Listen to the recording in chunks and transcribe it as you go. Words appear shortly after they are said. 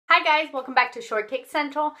Hi guys, welcome back to Short Cake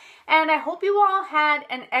Central, and I hope you all had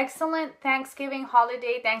an excellent Thanksgiving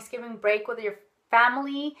holiday, Thanksgiving break with your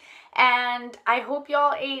family, and I hope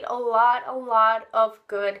y'all ate a lot of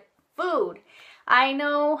good food. I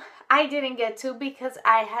know I didn't get to because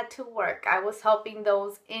I had to work. I was helping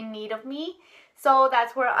those in need of me, so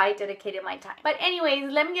that's where I dedicated my time. But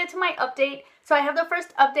anyways, let me get to my update. So I have the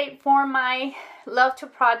first update for my Love to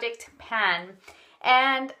Project pan.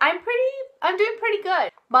 And I'm doing pretty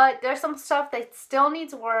good, but there's some stuff that still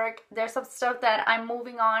needs work. There's some stuff that I'm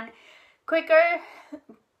moving quicker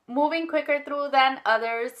through than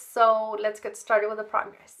others. So let's get started with the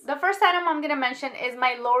progress. The first item I'm gonna mention is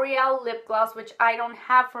my L'Oreal lip gloss, which I don't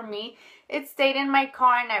have for me. It stayed in my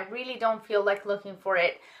car and I really don't feel like looking for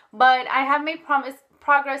it, but I have made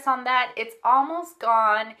progress on that. It's almost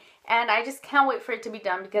gone and I just can't wait for it to be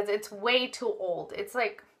done because it's way too old. It's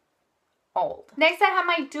like old. Next I have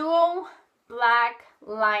my dual black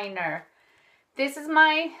liner. This is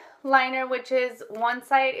my liner, which is one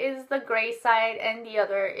side is the gray side and the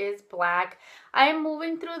other is black. I am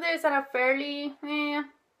moving through this at a fairly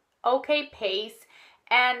okay pace,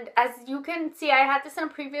 and as you can see, I had this in a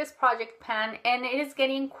previous project pan and it is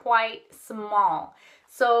getting quite small.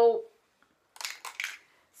 So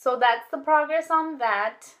that's the progress on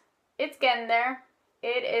that. It's getting there.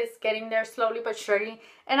 It is getting there slowly but surely.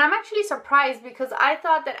 And I'm actually surprised because I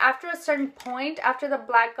thought that after a certain point, after the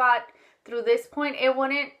black got through this point, it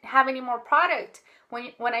wouldn't have any more product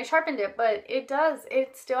when I sharpened it. But it does.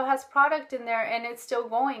 It still has product in there and it's still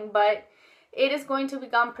going. But it is going to be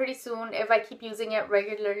gone pretty soon if I keep using it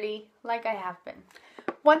regularly like I have been.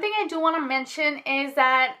 One thing I do want to mention is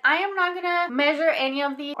that I am not going to measure any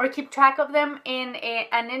of these or keep track of them in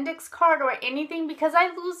an index card or anything because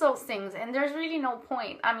I lose those things and there's really no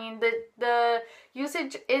point. I mean, the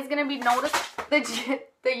usage is going to be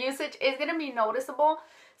the usage is going to be noticeable,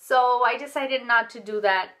 so I decided not to do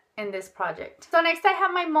that in this project. So next I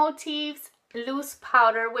have my Motifs loose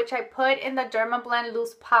powder, which I put in the Dermablend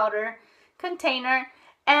loose powder container,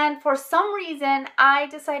 and for some reason I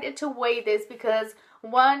decided to weigh this because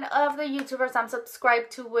one of the YouTubers I'm subscribed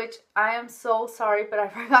to, which I am so sorry, but I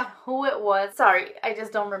forgot who it was. Sorry, I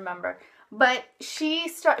just don't remember. But she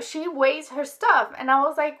weighs her stuff, and I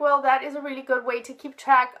was like, well, that is a really good way to keep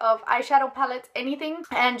track of eyeshadow palettes, anything,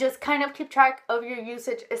 and just kind of keep track of your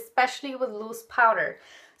usage, especially with loose powder.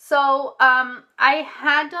 So I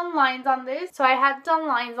had done lines on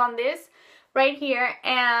this. Right here,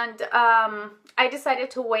 and I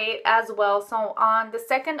decided to weigh it as well. So on the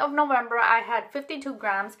 2nd of November I had 52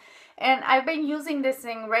 grams, and I've been using this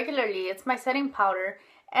thing regularly. It's my setting powder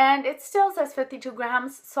and it still says 52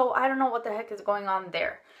 grams, so I don't know what the heck is going on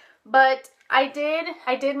there. But I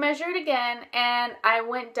did measure it again and I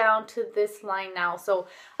went down to this line now. So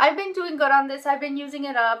I've been doing good on this. I've been using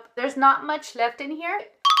it up. There's not much left in here.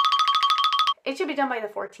 It should be done by the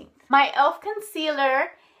 14th. My e.l.f. concealer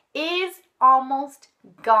is almost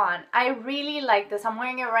gone. I really like this. I'm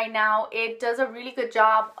wearing it right now. It does a really good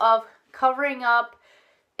job of covering up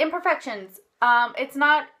imperfections. It's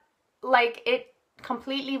not like it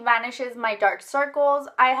completely vanishes my dark circles.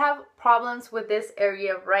 I have problems with this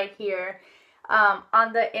area right here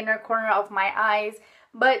on the inner corner of my eyes,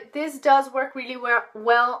 but this does work really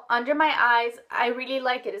well under my eyes. I really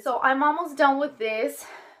like it. So I'm almost done with this.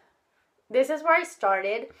 This is where I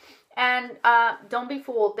started. And don't be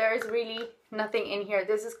fooled, there is really nothing in here.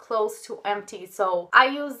 This is close to empty, so I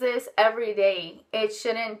use this every day. It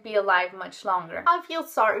shouldn't be alive much longer. I feel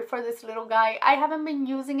sorry for this little guy. I haven't been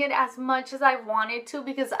using it as much as I wanted to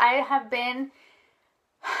because I have been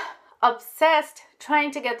obsessed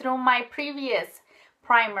trying to get through my previous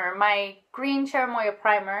primer, my green Cherimoya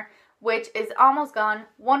primer, which is almost gone.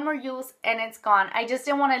 One more use and it's gone. I just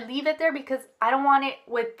didn't want to leave it there because I don't want it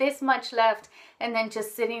with this much left and then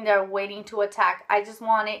just sitting there waiting to attack. I just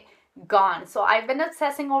want it gone. So I've been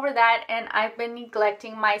obsessing over that and I've been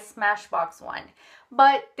neglecting my Smashbox one.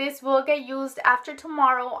 But this will get used after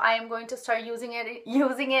tomorrow. I am going to start using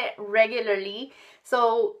it regularly.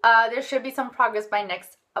 So there should be some progress by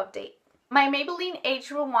next update. My Maybelline Age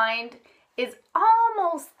Rewind is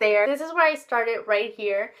almost there. This is where I started, right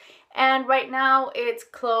here. And right now it's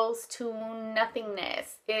close to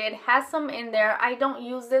nothingness. It has some in there. I don't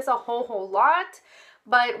use this a whole lot,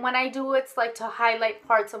 but when I do, it's like to highlight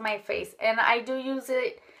parts of my face. And I do use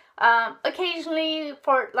it occasionally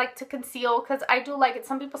for like to conceal because I do like it.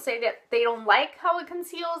 Some people say that they don't like how it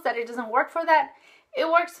conceals, that it doesn't work for that. It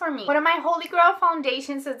works for me. One of my holy grail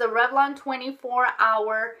foundations is the Revlon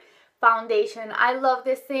 24-Hour foundation. I love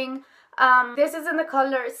this thing. This is in the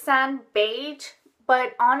color Sand Beige,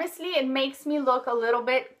 but honestly it makes me look a little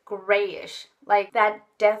bit grayish. like that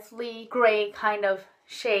deathly gray kind of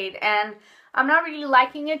shade, and I'm not really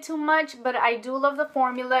liking it too much, but I do love the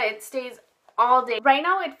formula. It stays all day. Right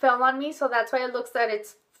now it fell on me, so that's why it looks that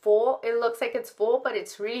it's full. It looks like it's full, but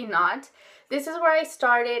it's really not. This is where I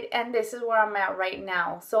started, and this is where I'm at right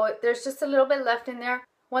now. So there's just a little bit left in there.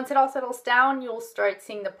 Once it all settles down, you'll start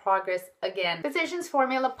seeing the progress again. Physicians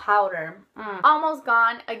Formula Powder. Almost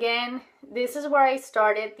gone. Again, this is where I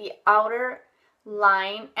started, the outer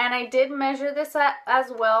line, and I did measure this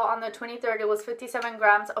as well on the 23rd. It was 57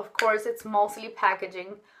 grams. Of course, it's mostly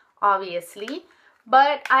packaging, obviously,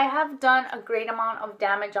 but I have done a great amount of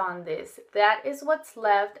damage on this. That is what's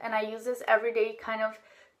left, and I use this every day kind of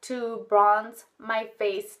to bronze my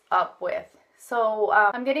face up with. So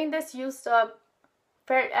I'm getting this used up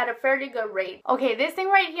at a fairly good rate. Okay, this thing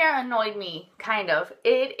right here annoyed me, kind of.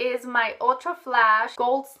 It is my Ultra Flash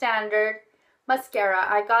Gold Standard mascara.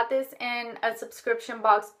 I got this in a subscription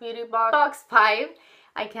box, beauty box 5.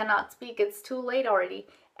 I cannot speak, it's too late already.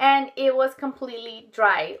 And it was completely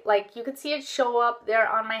dry. Like, you could see it show up there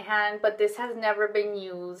on my hand, but this has never been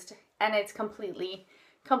used, and it's completely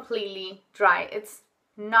dry. It's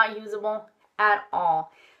not usable at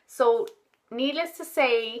all. So needless to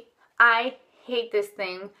say, I hate this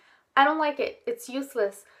thing. I don't like it. It's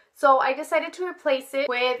useless. So I decided to replace it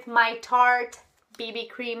with my Tarte BB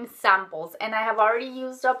cream samples, and I have already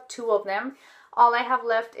used up 2 of them. All I have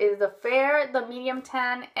left is the fair, the medium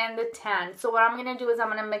tan, and the tan. So what I'm going to do is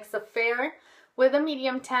I'm going to mix the fair with the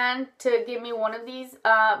medium tan to give me one of these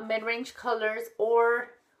mid-range colors, or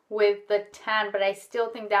with the tan, but I still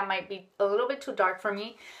think that might be a little bit too dark for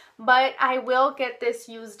me. But I will get this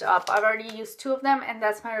used up. I've already used 2 of them, and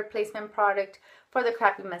that's my replacement product for the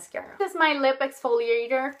crappy mascara. This is my lip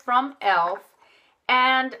exfoliator from e.l.f.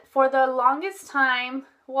 And for the longest time,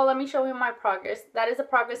 well, let me show you my progress. That is the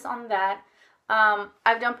progress on that.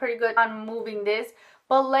 I've done pretty good on moving this.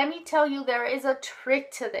 But let me tell you, there is a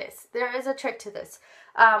trick to this. There is a trick to this.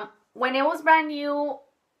 When it was brand new,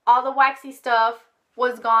 all the waxy stuff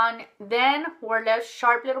was gone. Then were left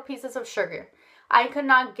sharp little pieces of sugar. I could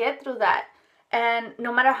not get through that. And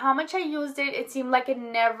no matter how much I used it, it seemed like it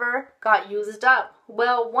never got used up.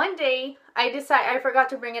 Well, one day, I forgot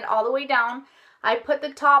to bring it all the way down. I put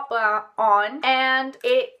the top on, and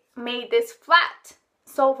it made this flat.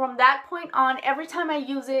 So from that point on, every time I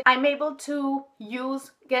use it, I'm able to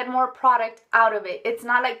get more product out of it. It's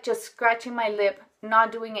not like just scratching my lip,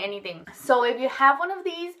 not doing anything. So if you have one of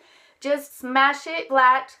these, just smash it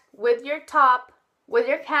flat with your top, with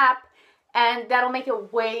your cap, and that'll make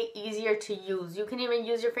it way easier to use. You can even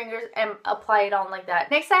use your fingers and apply it on like that.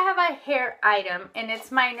 Next, I have a hair item, and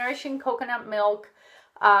it's my Nourishing Coconut Milk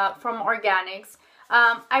from Organics.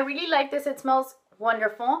 I really like this. It smells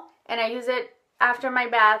wonderful, and I use it after my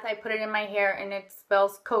bath. I put it in my hair, and it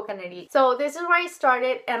smells coconutty. So this is where I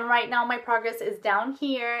started, and right now my progress is down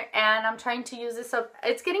here, and I'm trying to use this up.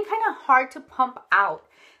 It's getting kind of hard to pump out.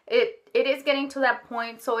 It is getting to that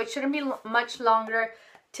point, so it shouldn't be much longer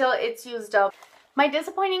till it's used up. My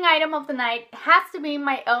disappointing item of the night has to be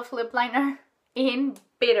my e.l.f. lip liner in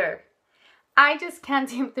Bitter. I just can't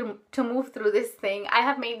seem to move through this thing. I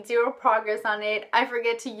have made 0 progress on it. I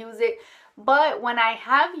forget to use it. But when I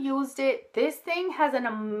have used it, this thing has an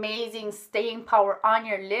amazing staying power on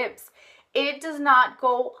your lips. It does not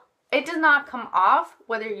come off,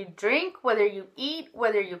 whether you drink, whether you eat,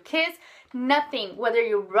 whether you kiss, nothing. Whether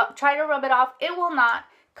you try to rub it off, it will not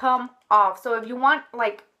come off. So if you want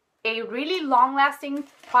like a really long-lasting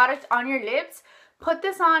product on your lips, put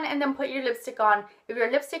this on and then put your lipstick on. If your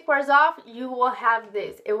lipstick wears off, you will have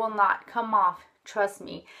this. It will not come off. Trust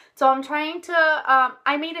me. So I'm trying to,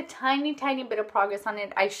 I made a tiny bit of progress on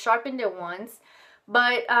it. I sharpened it once,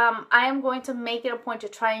 but I am going to make it a point to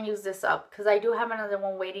try and use this up, because I do have another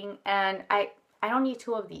one waiting, and I don't need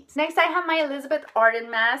 2 of these. Next, I have my Elizabeth Arden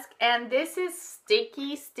mask, and this is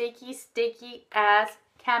sticky as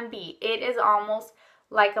can be. It is almost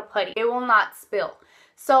like a putty. It will not spill.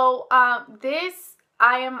 So this,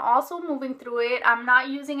 I am also moving through it. I'm not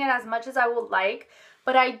using it as much as I would like,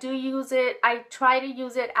 but I do use it. I try to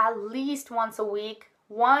use it at least once a week.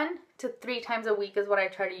 1 to 3 times a week is what I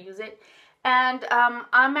try to use it. And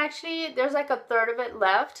I'm actually, there's like a third of it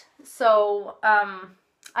left. So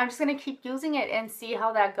I'm just going to keep using it and see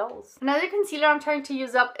how that goes. Another concealer I'm trying to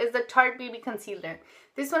use up is the Tarte BB Concealer.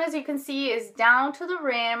 This one, as you can see, is down to the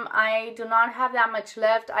rim. I do not have that much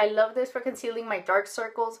left. I love this for concealing my dark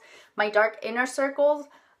circles, my dark inner circles.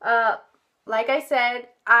 Like I said,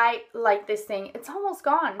 I like this thing. It's almost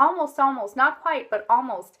gone. Almost. Not quite, but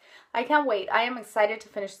almost. I can't wait. I am excited to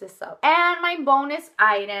finish this up. And my bonus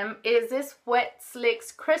item is this Wet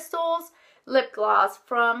Slicks Crystals lip gloss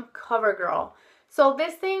from CoverGirl. So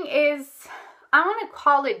this thing is, I want to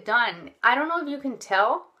call it done. I don't know if you can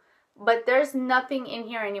tell, but there's nothing in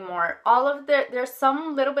here anymore. All of there's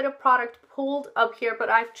some little bit of product pulled up here, but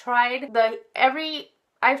I've tried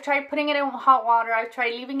I've tried putting it in hot water. I've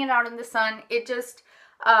tried leaving it out in the sun. It just,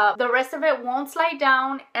 the rest of it won't slide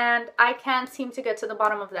down, and I can't seem to get to the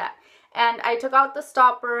bottom of that. And I took out the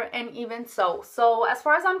stopper, and even so. So as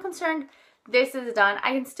far as I'm concerned, this is done.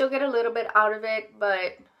 I can still get a little bit out of it,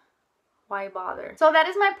 but why bother? So that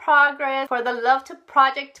is my progress for the Love to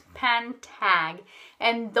Project Pan tag.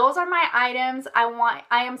 And those are my items. I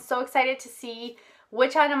am so excited to see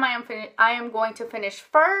which item I am going to finish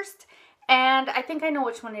first. And I think I know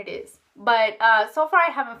which one it is. But so far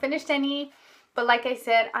I haven't finished any. But like I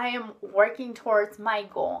said, I am working towards my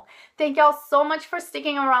goal. Thank y'all so much for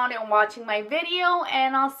sticking around and watching my video.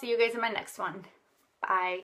 And I'll see you guys in my next one. Bye.